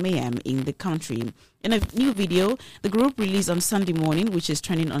cause mayhem in the country. In a new video, the group released on Sunday morning, which is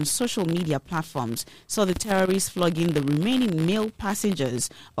trending on social media platforms, saw the terrorists flogging the remaining male passengers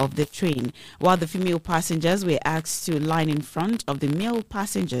of the train, while the female passengers were asked to line in front of the male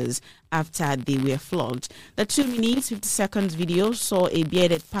passengers after they were flogged. The 2 minutes 50 seconds video saw a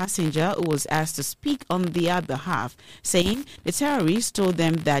bearded passenger who was asked to speak on their behalf, saying the terrorists told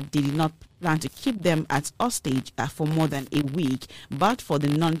them that they did not plan to keep them at hostage for more than a week, but for the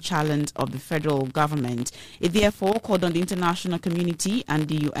nonchalance of the federal government. It therefore called on the international community and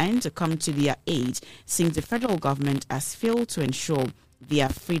the UN to come to their aid, since the federal government has failed to ensure their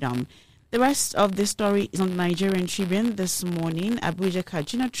freedom. The rest of the story is on the Nigerian Tribune this morning.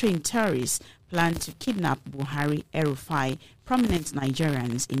 Abuja-Kaduna train terrorists plan to kidnap Buhari, El-Rufai, prominent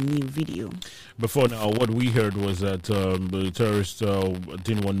Nigerians in new video. Before now, what we heard was that the terrorists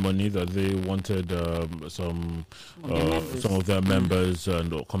didn't want money, that they wanted some of their members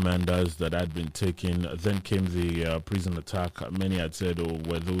and commanders that had been taken. Then came the prison attack. Many had said,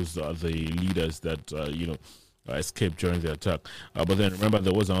 were those the leaders that, escaped during the attack. But then remember,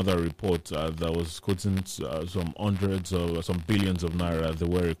 there was another report that was quoting some hundreds or some billions of naira they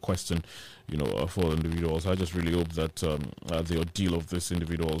were requesting, for individuals. I just really hope that the ordeal of these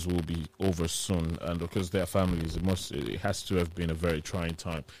individuals will be over soon, and because their families, it has to have been a very trying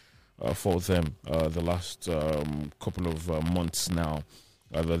time for them the last couple of months now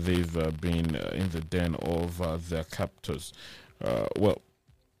that they've been in the den of their captors.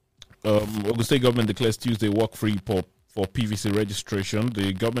 Ogun State government declares Tuesday work-free for PVC registration.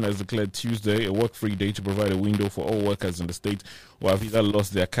 The government has declared Tuesday a work-free day to provide a window for all workers in the state who have either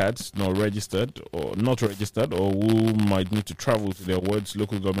lost their cards, not registered, or who might need to travel to their wards,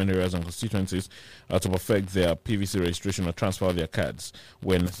 local government areas and constituencies to perfect their PVC registration or transfer their cards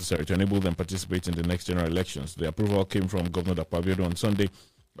when necessary to enable them participate in the next general elections. The approval came from Governor Dapo Abiodun on Sunday,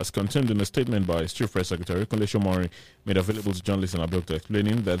 as contained in a statement by his Chief Press Secretary, Kunle Shomori, made available to journalists in Abeokuta,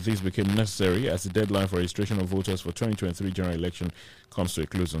 explaining that this became necessary as the deadline for registration of voters for 2023 general election comes to a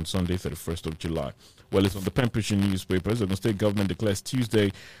close on Sunday, 31st of July. Well, it's on the pen pushing newspapers. The state government declares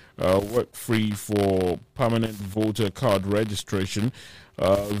Tuesday work-free for permanent voter card registration.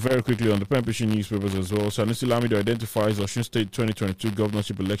 Very quickly on the pen pushing newspapers as well. Sanusi Lamido identifies Osun State 2022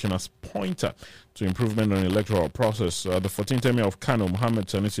 governorship election as pointer to improvement on the electoral process. The 14th Emir of Kano, Mohammed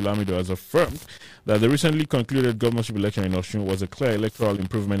Sanusi Lamido, has affirmed that the recently concluded governorship election in Osun was a clear electoral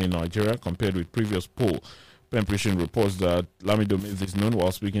improvement in Nigeria compared with previous poll Pen Pushing reports that Lamido made this known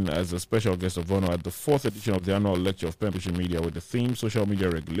while speaking as a special guest of honor at the 4th edition of the annual lecture of Pen Pushing Media with the theme Social Media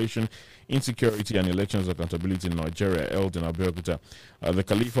Regulation, Insecurity and Elections Accountability in Nigeria, held in Abeokuta. The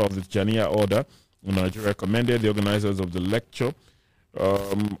Khalifa of the Tijaniya Order in Nigeria commended the organizers of the lecture,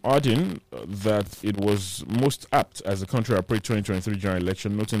 urging that it was most apt as the country approached 2023 general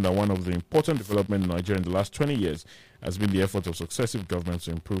election, noting that one of the important developments in Nigeria in the last 20 years has been the effort of successive governments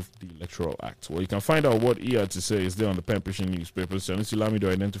to improve the Electoral Act. Well, you can find out what he had to say is there on the Pen Pushing newspaper. Sanusi Lamido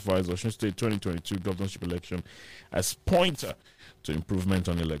identifies Osun State 2022 governorship election as pointer to improvement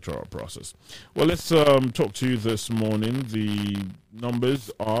on the electoral process. Well, let's talk to you this morning. The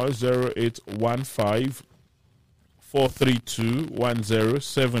numbers are 0815 432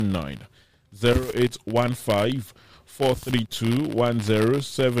 1079, 0815 432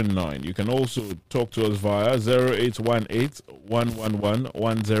 1079. You can also talk to us via 0818 111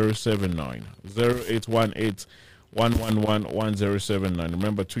 1079, 0818 111 1079.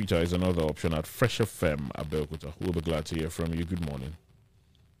 Remember, Twitter is another option at Fresh FM Abeokuta. We'll be glad to hear from you. Good morning.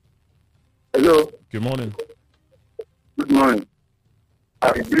 Hello. Good morning. Good morning.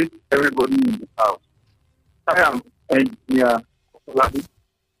 I greet everybody in the house. I am Engineer Olabi.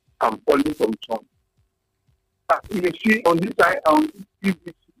 I'm calling from Chong. You can see on this side on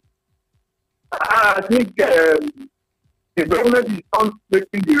BBC. I think the government is not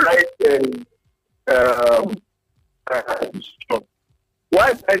making the right decision.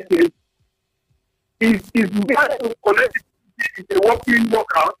 Why I say is we have to collect the working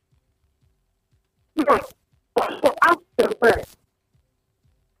workout. No, but after that,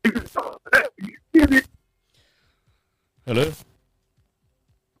 hello?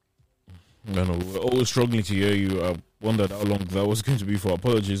 No, we're always struggling to hear you. I wondered how long that was going to be for.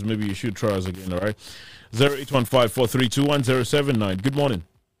 Apologies. Maybe you should try us again, all right? 0815 432 1079. Good morning.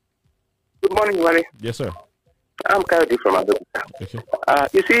 Good morning, Wally. Yes, sir. I'm Kayode from Abeokuta. Okay.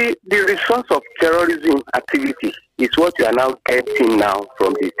 You see, the response of terrorism activity is what you are now getting now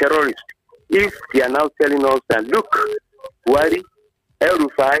from the terrorists. If they are now telling us that, look, Wally,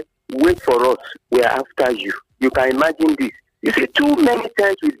 El-Rufai, wait for us, we are after you. You can imagine this. You see, too many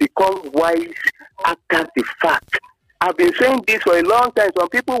times we become wise after the fact. I've been saying this for a long time. Some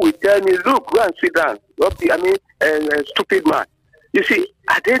people will tell me, look, go and sit down. Stupid man. You see,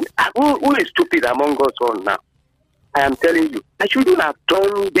 who is stupid among us all now? I am telling you, I shouldn't have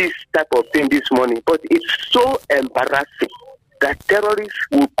done this type of thing this morning, but it's so embarrassing that terrorists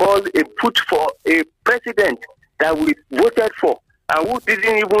will put for a president that we voted for and who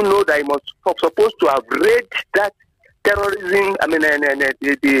didn't even know that he was supposed to have read that terrorism,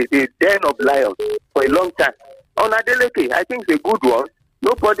 the den of lions for a long time. On Adeleke, I think it's a good one.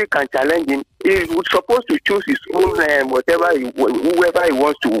 Nobody can challenge him. He was supposed to choose his own whoever he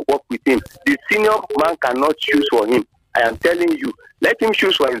wants to work with him. The senior man cannot choose for him. I am telling you, let him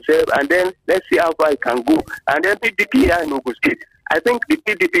choose for himself, and then let's see how far he can go. And then PDP here in Ogun State, I think the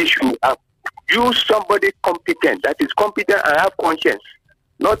PDP should use somebody competent, that is competent and have conscience,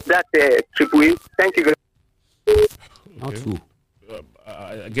 not that triple A. Thank you very much. Not who?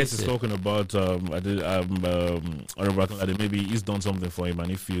 I guess he's talking about maybe he's done something for him and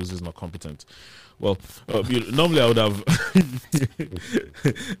he feels he's not competent. Well, normally I would have.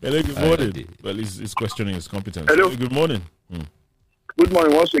 Hello, good morning. Well, he's questioning his competence. Hello. Good morning. Good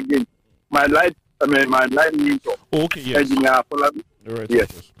morning once again. My light mentor. Oh, okay, yes. Engineer Olabi. Right,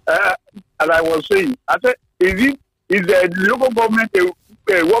 yes. As I was saying, I said, is the local government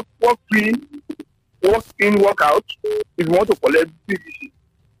work in, work out? If you want to collect PVC,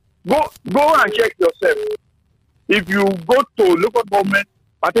 go and check yourself. If you go to local government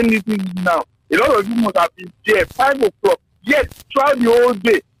maternity now, a lot of you must have been there 5 o'clock. Yes, throughout the whole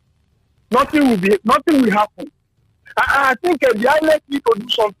day, nothing will happen. I think the INEC need to do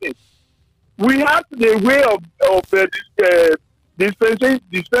something. We have the way of dispensing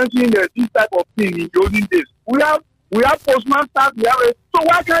this type of thing in the olden days. We have postman staff. So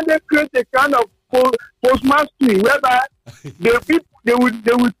why can't they create a kind of postman scheme whereby they will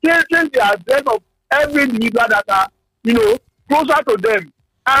change the address of every individual that are closer to them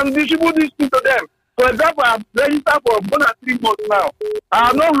and distribute this thing to them. For example, I'm registered for more than 3 months now. I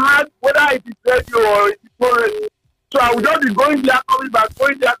have not heard whether it is ready or it is not ready. So I will just be going there, coming back.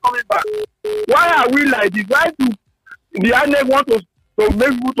 Why are we like this? Why do the INEC want to make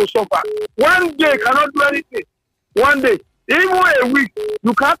people to suffer? One day cannot do anything. One day, even a week,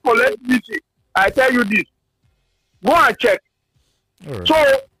 you can't collect this. I tell you this. Go and check. Right. So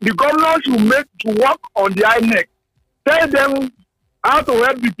the governors should work on the INEC. Tell them how to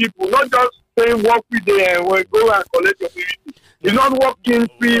help the people, not just saying work with them and go and collect your PVC. It's not working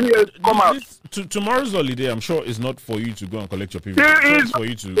free. Come out. Tomorrow's holiday, I'm sure, is not for you to go and collect your PVC. It's for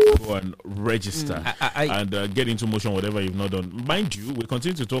you to go and register and get into motion whatever you've not done. Mind you, we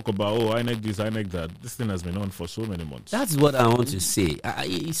continue to talk about, INEC this, INEC that. This thing has been on for so many months. That's what I want to say.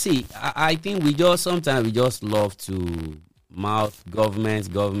 I think sometimes we just love to mouth government,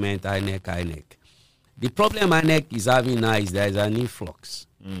 INEC. The problem INEC is having now is there is an influx.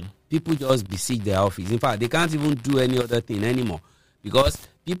 People just besiege their office. In fact, they can't even do any other thing anymore because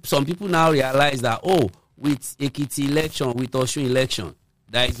some people now realize that, with Ekiti election, with Osun election,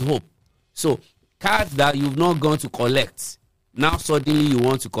 there is hope. So cards that you've not gone to collect, now suddenly you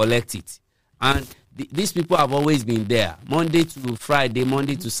want to collect it. And these people have always been there, Monday to Friday,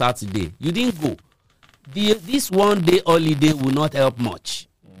 Monday to Saturday. You didn't go. This 1 day holiday will not help much.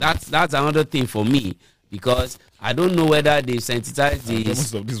 That's another thing for me, because I don't know whether they sensitize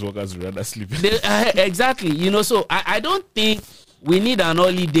most of these workers rather sleeping. Exactly. So I don't think we need an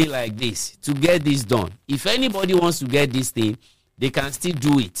holiday like this to get this done. If anybody wants to get this thing, they can still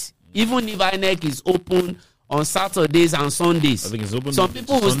do it. Even if INEC is open on Saturdays and Sundays. I think it's open. Some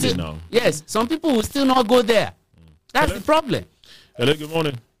people will still now. Yes, some people will still not go there. That's the problem. Hello, good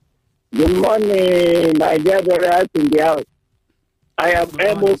morning. Good morning, my dear brother in the house. I am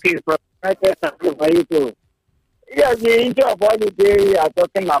MOK from United. Yes, the issue of holiday we are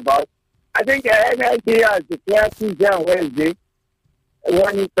talking about. I think the NLT has declared Tuesday and Wednesday.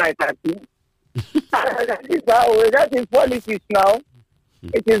 One is like that. That is politics now.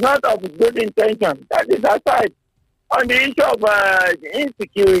 It is not of good intention. That is aside. On the issue of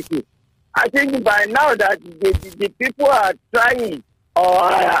insecurity, I think by now that the people are trying or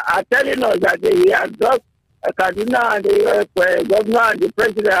are telling us that they have just Kaduna and the governor and the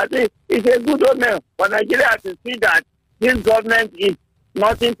president. I think it's a good omen for Nigeria to see that this government is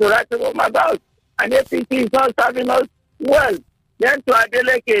nothing to write home about. And APC is not serving us well. Then to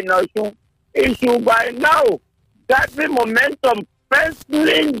Adeleke in Osun, it should by now gathering momentum,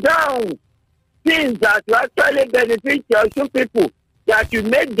 penciling down things that will actually benefit your Osun people, that you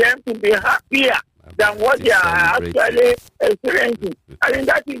make them to be happier than what they are actually experiencing. I think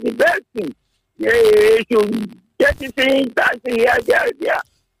that is the best thing. You should get it in, dancing here, there.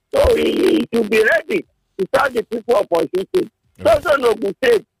 So he should be ready to serve the people of Osun. So no good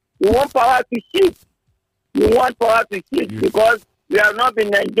say you want power to shift. You want power to shift because we have not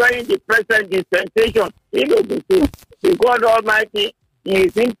been enjoying the present dispensation in Ogun State. The God Almighty, in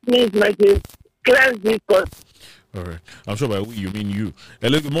His infinite mercy, cleanse this cause. All right. I'm sure by we you mean you.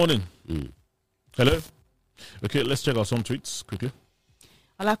 Hello, good morning. Hello? Okay, let's check out some tweets quickly.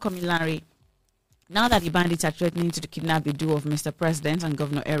 Ola Komilari. Now that the bandits are threatening to kidnap the duo of Mr. President and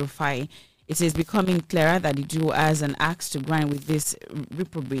Governor El-Rufai, it is becoming clearer that the duo has an axe to grind with this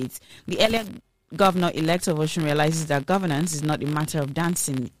reprobates. The earlier governor-elect of Osun realizes that governance is not a matter of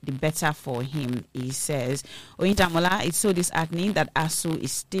dancing, the better for him, he says. Oyindamola, it's so disheartening that ASU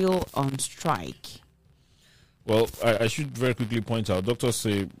is still on strike. Well, I should very quickly point out, doctors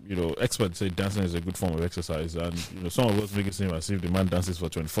say, experts say dancing is a good form of exercise, and some of us make it seem as if the man dances for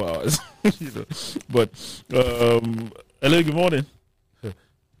 24 hours. But hello, good morning.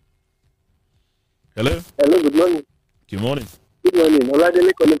 Hello. Hello, good morning. Good morning. Good morning.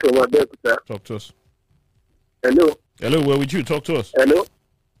 Oladele calling from Abeokuta. Talk to us. Hello. Hello, where would you talk to us? Hello.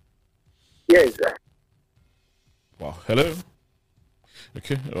 Yes. Wow. Hello.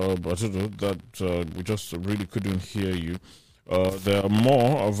 Okay, but I don't know that we just really couldn't hear you. There are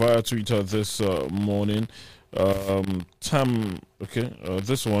more via Twitter this morning. Tam, okay,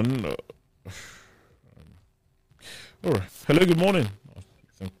 this one. All right. Hello, good morning. I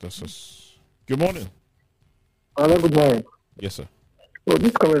think this is. Good morning. Hello, good morning. Yes, sir. So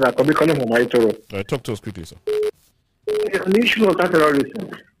this comment I could be calling from Maitoro. Talk to us quickly, sir. The issue of terrorism,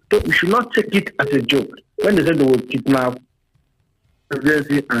 so we should not take it as a joke. When they said they would kidnap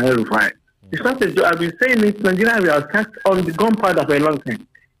presidency and El-Rufai. It's not a joke. I've been saying it. Nigeria, we are sat on the gunpowder for a long time.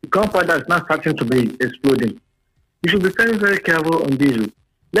 The gunpowder is now starting to be exploding. You should be very, very careful on this.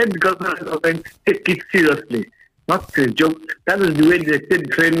 Let the government take it seriously, not a joke. That is the way they take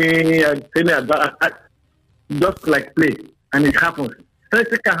training just like play, and it happens.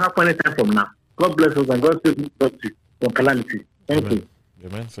 Anything can happen anytime from now. God bless us and God save us from calamity. Thank you.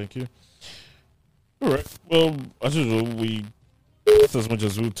 Amen. Thank you. All right. Well, as usual, we That's as much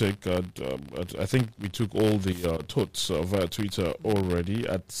as we'll take. I think we took all the thoughts via Twitter already.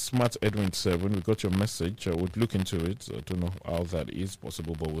 At Smart Edwin 7, we got your message. We'll look into it. I don't know how that is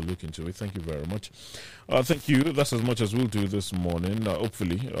possible, but we'll look into it. Thank you very much. Thank you. That's as much as we'll do this morning.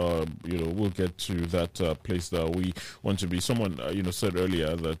 Hopefully, we'll get to that place that we want to be. Someone, said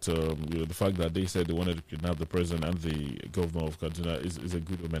earlier that the fact that they said they wanted to kidnap the president and the governor of Kaduna is a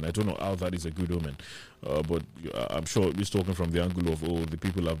good omen. I don't know how that is a good omen, but I'm sure he's talking from the angle of the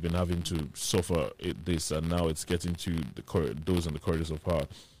people have been having to suffer this, and now it's getting to those in the corridors of power.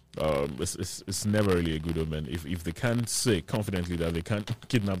 It's never really a good omen. If they can't say confidently that they can't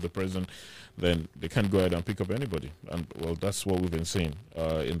kidnap the president, then they can't go ahead and pick up anybody. And well, that's what we've been seeing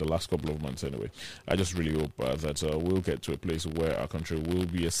in the last couple of months anyway. I just really hope that we'll get to a place where our country will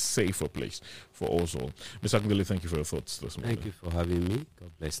be a safer place for us all. Mr. Akindele, thank you for your thoughts this morning. Thank you for having me.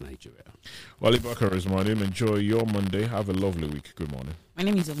 God bless Nigeria. Wale Bakar is my name. Enjoy your Monday. Have a lovely week. Good morning. My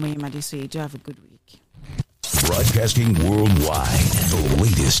name is Omoye Madiso. Do have a good week. Broadcasting worldwide, the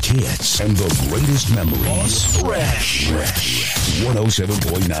latest hits and the greatest memories. Fresh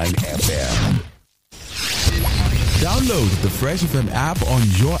 107.9 FM. Download the Fresh FM app on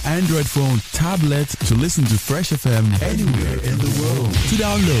your Android phone, tablet to listen to Fresh FM anywhere in the world. To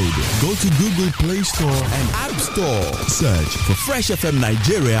download, go to Google Play Store and App Store. Search for Fresh FM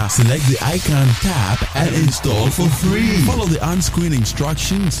Nigeria, select the icon, tap, and install for free. Follow the on-screen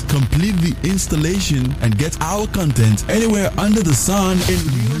instructions, complete the installation, and get our content anywhere under the sun in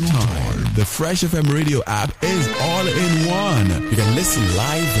real time. The Fresh FM radio app is all in one. You can listen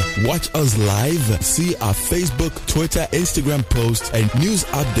live, watch us live, see our Facebook, Twitter, Instagram posts, and news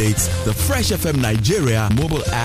updates. The Fresh FM Nigeria mobile app